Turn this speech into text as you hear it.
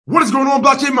What is going on,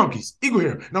 blockchain monkeys? Eagle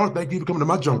here, and I want to thank you for coming to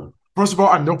my jungle. First of all,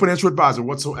 I'm no financial advisor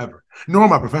whatsoever, nor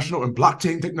am I professional in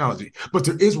blockchain technology. But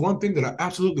there is one thing that I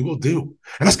absolutely will do,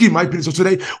 and that's give my opinion. So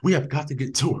today, we have got to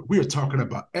get to it. We are talking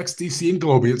about XDC and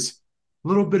Globiance, a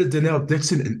little bit of Denelle,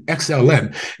 Dixon, and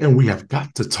XLM, and we have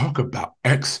got to talk about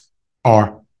XRP.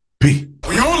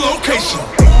 We on location.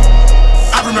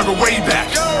 I remember way back.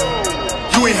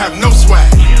 You ain't have no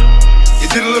swag. You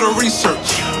did a little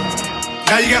research.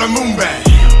 Now you got a moon bag.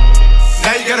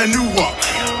 Now you got a new walk.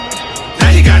 Now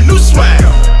you got new swag.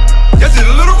 You did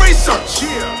a little research.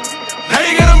 Now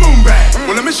you got a moon bag.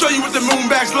 Well, let me show you what the moon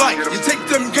bag's like. You take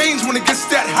them gains when it gets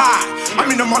that high. I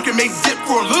mean, the market may dip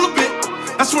for a little bit.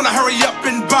 That's when I hurry up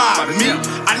and buy. Me,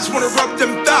 I just wanna rub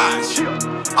them thighs.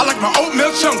 I like my oatmeal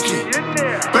chunky.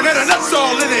 Banana nuts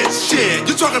all in it. Shit,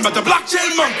 you're talking about the blockchain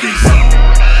monkeys.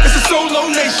 It's a solo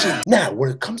nation. Now,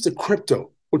 when it comes to crypto,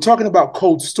 we're talking about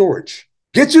cold storage.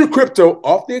 Get your crypto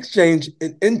off the exchange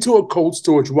and into a cold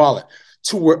storage wallet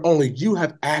to where only you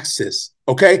have access,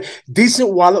 okay?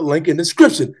 DCENT wallet link in the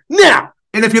description. Now,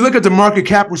 and if you look at the market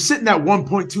cap, we're sitting at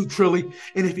 1.2 trillion.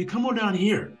 And if you come on down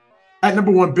here, at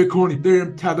number one, Bitcoin,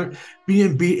 Ethereum, Tether,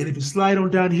 BNB, and if you slide on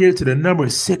down here to the number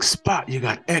 6 spot, you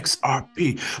got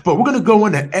XRP. But we're going to go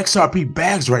into XRP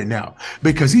bags right now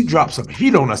because he dropped some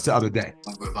heat on us the other day.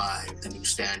 Revive the new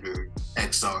standard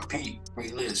XRP.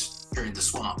 Great list during the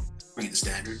swamp. Read the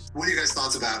standard. What are you guys'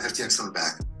 thoughts about FTX coming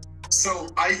back? So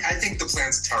I think the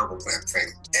plan's a terrible plan,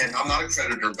 frankly. And I'm not a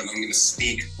creditor, but I'm going to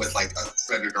speak with like a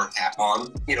creditor hat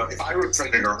on. You know, if I were a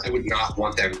creditor, I would not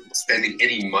want them spending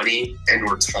any money and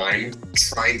or time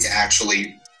trying to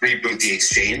actually reboot the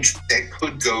exchange that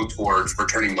could go towards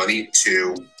returning money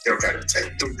to their creditors.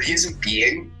 The reason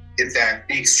being is that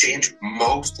the exchange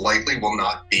most likely will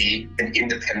not be an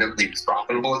independently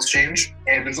profitable exchange.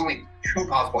 And there's only two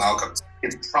possible outcomes.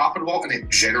 It's profitable and it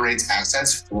generates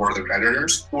assets for the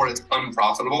creditors, or it's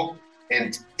unprofitable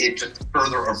and it just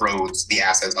further erodes the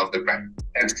assets of the creditor.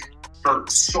 And for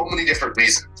so many different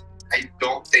reasons, I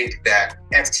don't think that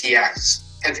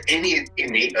FTX has any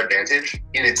innate advantage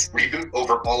in its reboot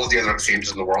over all of the other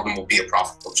exchanges in the world and will be a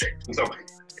profitable exchange. And so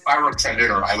if I were a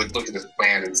creditor, I would look at this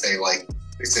plan and say, like,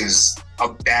 this is a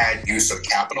bad use of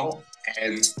capital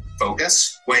and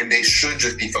focus when they should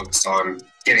just be focused on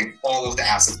getting all of the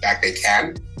assets back they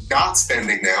can, not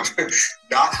spending them,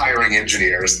 not hiring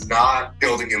engineers, not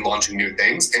building and launching new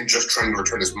things, and just trying to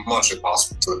return as much as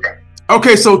possible to the credit.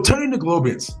 Okay, so turning to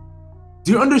Globiance.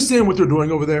 Do you understand what they're doing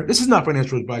over there? This is not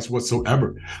financial advice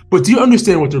whatsoever, but do you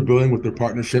understand what they're building with their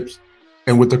partnerships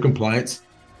and with their compliance?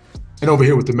 And over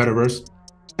here with the metaverse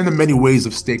and the many ways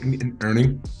of staking and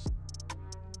earning?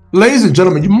 Ladies and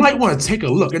gentlemen, you might want to take a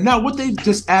look. And now what they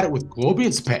just added with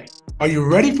Globiance Pay. Are you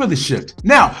ready for the shift?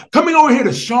 Now, coming over here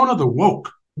to Shauna the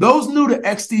Woke. Those new to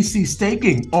XDC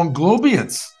staking on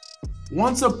Globiance.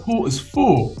 Once a pool is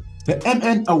full, the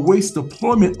MN awaits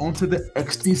deployment onto the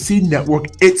XDC network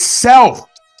itself.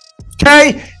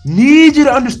 Okay? Need you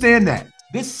to understand that.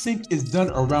 This sync is done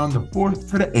around the 4th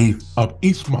to the 8th of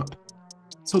each month.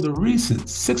 So the recent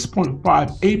 6.5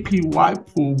 APY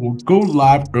pool will go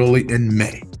live early in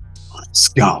May. Let's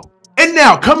go. And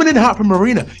now, coming in hot from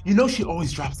Marina, you know she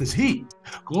always drops this heat.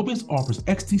 Globiance offers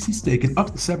XTC staking up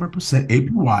to 7%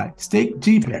 APY, stake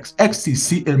GPEX,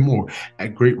 XTC, and more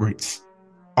at great rates.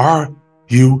 Are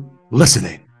you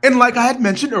listening? And like I had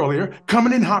mentioned earlier,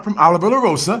 coming in hot from Oliver La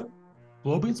Rosa,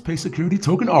 Globiance Pay Security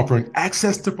Token offering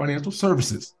access to financial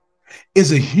services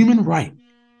is a human right,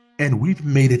 and we've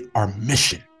made it our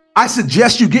mission. I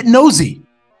suggest you get nosy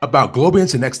about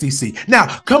Globiance and XDC. Now,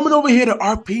 coming over here to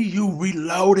RPU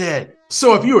Reloaded.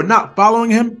 So if you are not following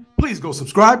him, please go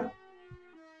subscribe.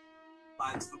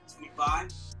 By 2025,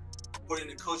 according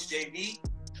to Coach JB,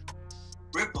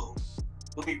 Ripple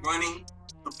will be running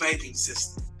the banking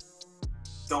system.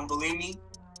 Don't believe me?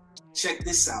 Check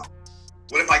this out.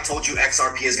 What if I told you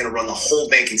XRP is going to run the whole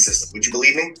banking system? Would you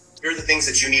believe me? Here are the things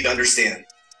that you need to understand.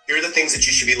 Here are the things that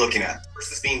you should be looking at.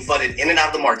 First is being flooded in and out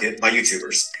of the market by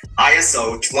YouTubers.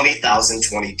 ISO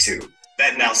 20022.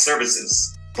 FedNow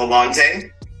Services. Volante,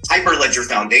 Hyperledger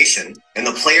Foundation, and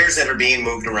the players that are being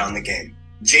moved around the game.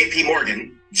 JP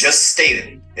Morgan just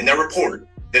stated in their report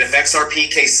that if XRP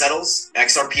case settles,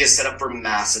 XRP is set up for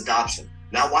mass adoption.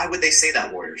 Now, why would they say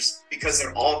that, Warriors? Because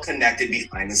they're all connected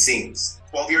behind the scenes.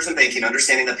 12 years in banking,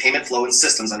 understanding the payment flow and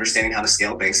systems, understanding how to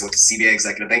scale banks with the CBA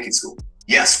Executive Banking School.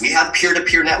 Yes, we have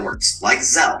peer-to-peer networks like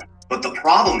Zelle, but the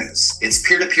problem is it's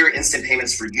peer-to-peer instant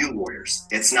payments for you, Warriors.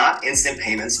 It's not instant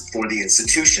payments for the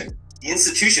institution. The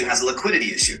institution has a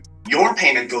liquidity issue. Your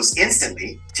payment goes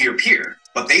instantly to your peer,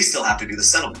 but they still have to do the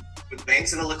settlement. With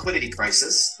banks in a liquidity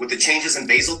crisis, with the changes in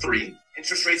Basel III,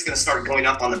 interest rates going to start going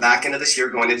up on the back end of this year,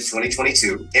 going into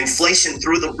 2022. Inflation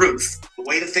through the roof. The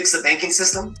way to fix the banking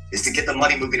system is to get the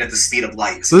money moving at the speed of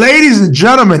light. Ladies and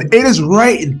gentlemen, it is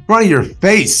right in front of your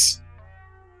face.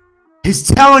 He's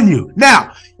telling you.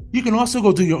 Now, you can also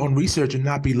go do your own research and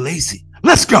not be lazy.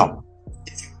 Let's go.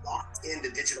 If you locked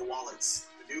into digital wallets,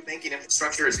 the new banking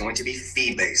infrastructure is going to be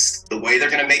fee-based. The way they're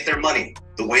going to make their money,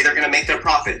 the way they're going to make their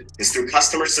profit is through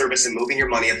customer service and moving your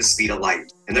money at the speed of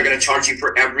light. And they're going to charge you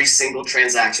for every single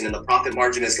transaction, and the profit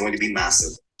margin is going to be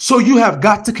massive. So you have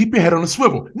got to keep your head on a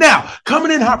swivel. Now,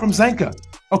 coming in hot from Zenka,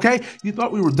 okay? You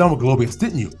thought we were done with Globiance,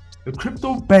 didn't you? The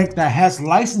crypto bank that has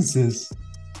licenses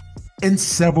in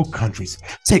several countries.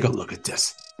 Take a look at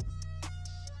this.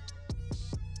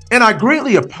 And I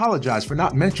greatly apologize for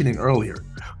not mentioning earlier,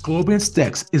 Globiance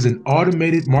Dex is an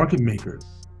automated market maker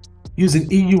using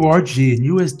EURG and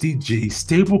USDG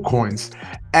stablecoins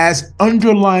as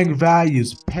underlying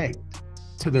values pegged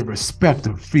to their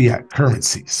respective fiat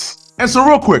currencies. And so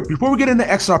real quick, before we get into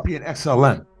XRP and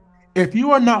XLM, if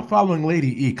you are not following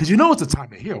Lady E, because you know it's a time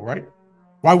to heal, right?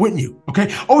 Why wouldn't you? Okay.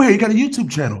 Oh, here, you got a YouTube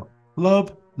channel,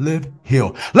 Love, Live,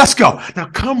 Heal. Let's go. Now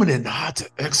coming in hot to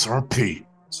XRP.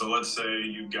 So let's say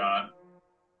you got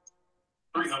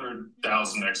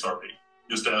 300,000 XRP.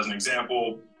 Just as an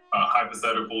example,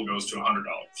 hypothetical goes to $100.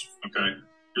 Okay,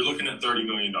 you're looking at $30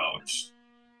 million.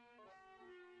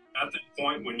 At that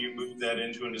point, when you move that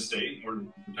into an estate in order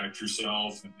to protect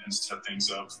yourself and set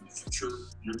things up for the future,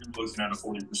 you're looking at a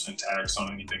 40% tax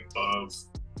on anything above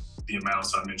the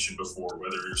amounts I mentioned before.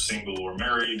 Whether you're single or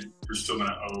married, you're still going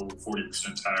to owe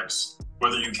 40% tax,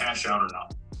 whether you cash out or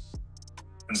not.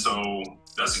 And so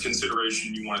that's a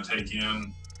consideration you want to take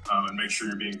in and make sure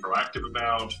you're being proactive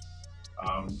about.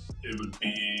 It would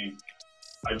be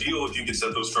ideal if you could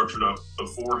set those structured up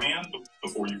beforehand,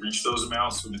 before you reach those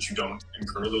amounts, so that you don't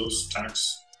incur those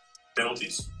tax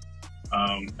penalties.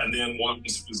 And then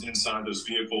once it's inside those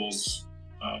vehicles,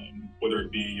 whether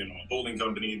it be a holding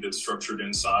company that's structured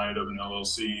inside of an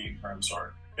LLC, or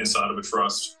inside of a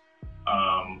trust,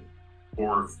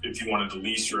 or if you wanted to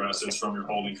lease your assets from your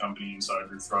holding company inside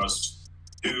your trust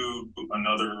to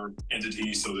another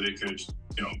entity so that it could,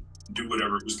 do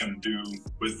whatever it was going to do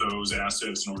with those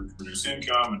assets in order to produce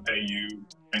income and pay you,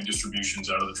 make distributions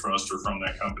out of the trust or from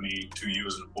that company to you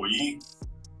as an employee.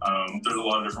 There's a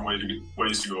lot of different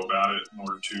ways to go about it in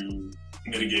order to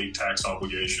mitigate tax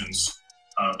obligations.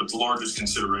 But the largest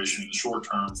consideration in the short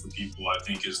term for people, I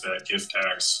think, is that gift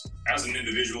tax. As an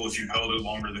individual, if you held it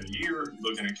longer than a year, you're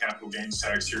looking at capital gains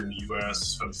tax here in the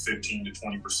US of 15 to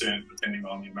 20%, depending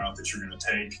on the amount that you're going to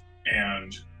take.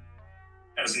 And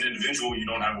as an individual, you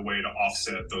don't have a way to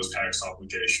offset those tax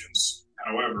obligations.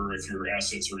 However, if your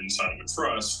assets are inside of a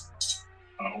trust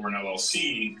or an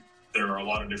LLC, there are a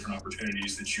lot of different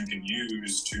opportunities that you can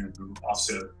use to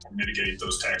offset or mitigate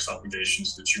those tax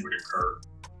obligations that you would incur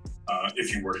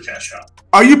if you were to cash out.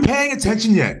 Are you paying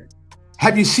attention yet?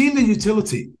 Have you seen the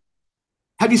utility?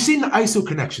 Have you seen the ISO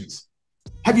connections?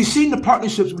 Have you seen the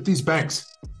partnerships with these banks?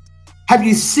 Have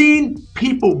you seen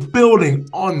people building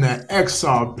on the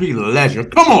XRP ledger?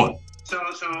 Come on. So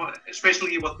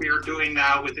especially what we are doing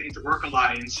now with the Interwork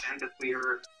Alliance, and that we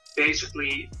are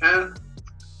basically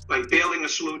like building a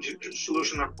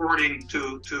solution according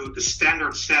to the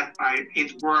standards set by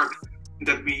Interwork,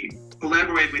 that we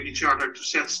collaborate with each other to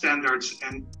set standards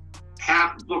and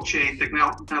have blockchain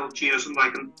technology as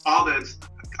like an audit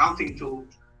accounting tool.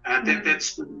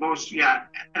 That's the most, that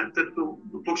the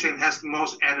blockchain has the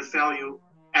most added value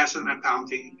as an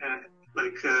accounting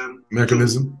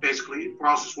mechanism, tool, basically, for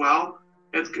us as well.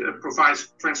 It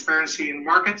provides transparency in the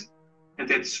market, and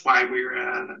that's why we're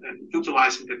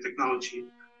utilizing the technology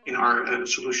in our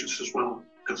solutions as well,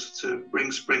 because it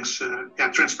brings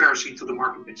transparency to the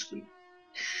market, basically.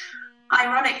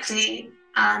 Ironically,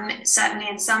 and certainly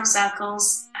in some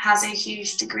circles, has a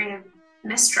huge degree of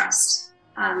mistrust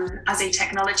as a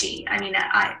technology. I mean,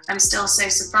 I'm still so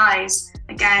surprised.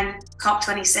 Again,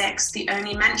 COP26, the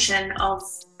only mention of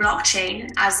blockchain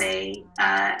as an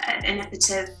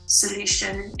innovative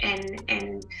solution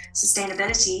in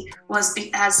sustainability was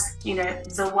as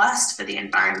the worst for the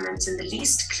environment and the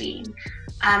least clean.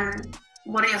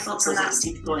 What are your thoughts on that,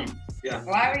 Steve? Yeah.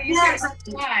 Why were you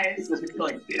exactly.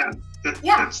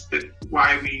 That's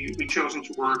why we chosen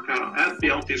to work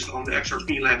build this on the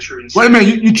XRP ledger. Wait a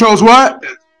minute, you chose what?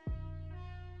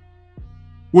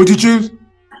 What'd you choose?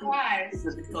 Why?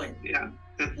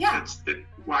 That's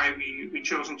why we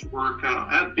chosen to work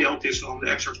build this on the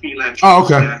XRP ledger. Oh,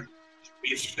 okay.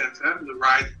 We set the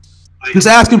right. Just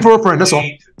asking for a friend. That's all.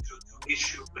 To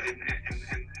issue and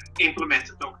implement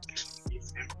the documentation.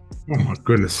 Oh my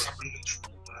goodness.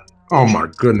 Oh my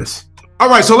goodness. All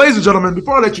right, so ladies and gentlemen,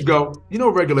 before I let you go, you know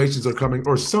regulations are coming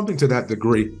or something to that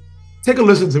degree. Take a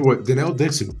listen to what Denelle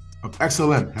Dixon of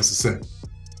XLM has to say.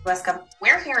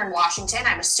 We're here in Washington.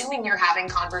 I'm assuming you're having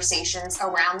conversations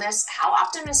around this. How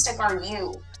optimistic are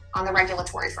you on the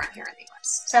regulatory front here in the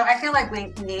U.S.? So I feel like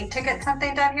we need to get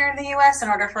something done here in the U.S. in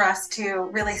order for us to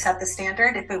really set the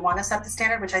standard, if we want to set the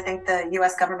standard, which I think the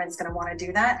U.S. government is going to want to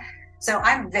do that. So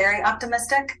I'm very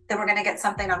optimistic that we're going to get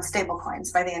something on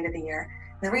stablecoins by the end of the year.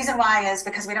 And the reason why is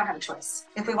because we don't have a choice.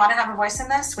 If we want to have a voice in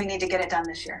this, we need to get it done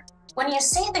this year. When you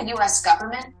say the U.S.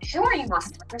 government, who are you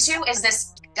referring to? Is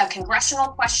this a congressional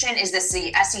question? Is this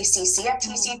the SEC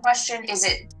CFTC question? Is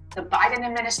it the Biden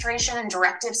administration and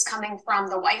directives coming from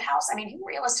the White House? I mean, who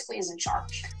realistically is in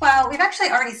charge? Well, we've actually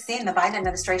already seen the Biden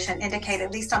administration indicate,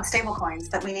 at least on stablecoins,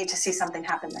 that we need to see something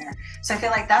happen there. So I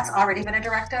feel like that's already been a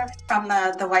directive from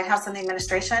the White House and the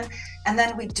administration. And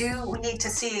then we need to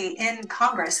see in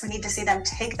Congress, we need to see them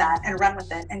take that and run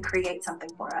with it and create something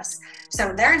for us.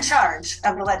 So they're in charge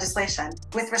of the legislation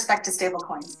with respect to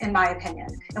stablecoins, in my opinion.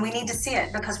 And we need to see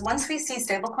it because once we see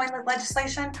stablecoin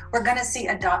legislation, we're going to see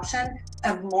adoption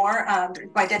of more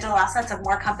by digital assets of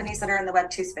more companies that are in the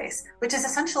Web2 space, which is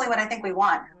essentially what I think we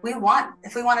want.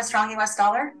 If we want a strong US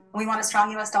dollar, and we want a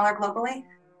strong US dollar globally,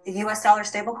 the US dollar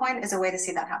stablecoin is a way to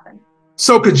see that happen.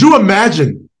 So could you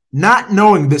imagine not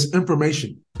knowing this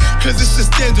information? Cause it's the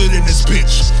standard in this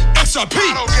bitch. XRP.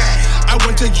 I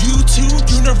went to YouTube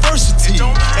University,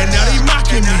 and now they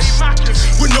mocking me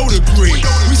with no degree.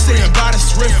 We saying by the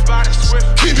swift,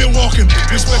 keep it walking.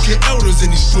 Respect your elders in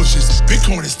these bushes.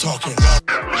 Bitcoin is talking.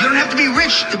 You don't have to be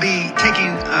rich to be taking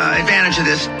advantage of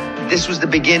this. This was the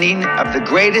beginning of the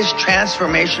greatest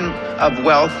transformation of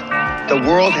wealth the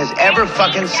world has ever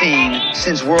fucking seen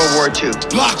since World War II.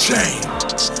 Blockchain.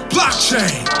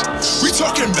 We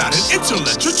talking about an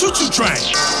intellectual choo-choo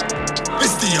train.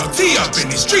 It's DLT up in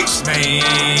these streets, man.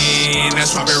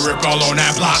 That's why we rip all on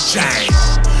that blockchain.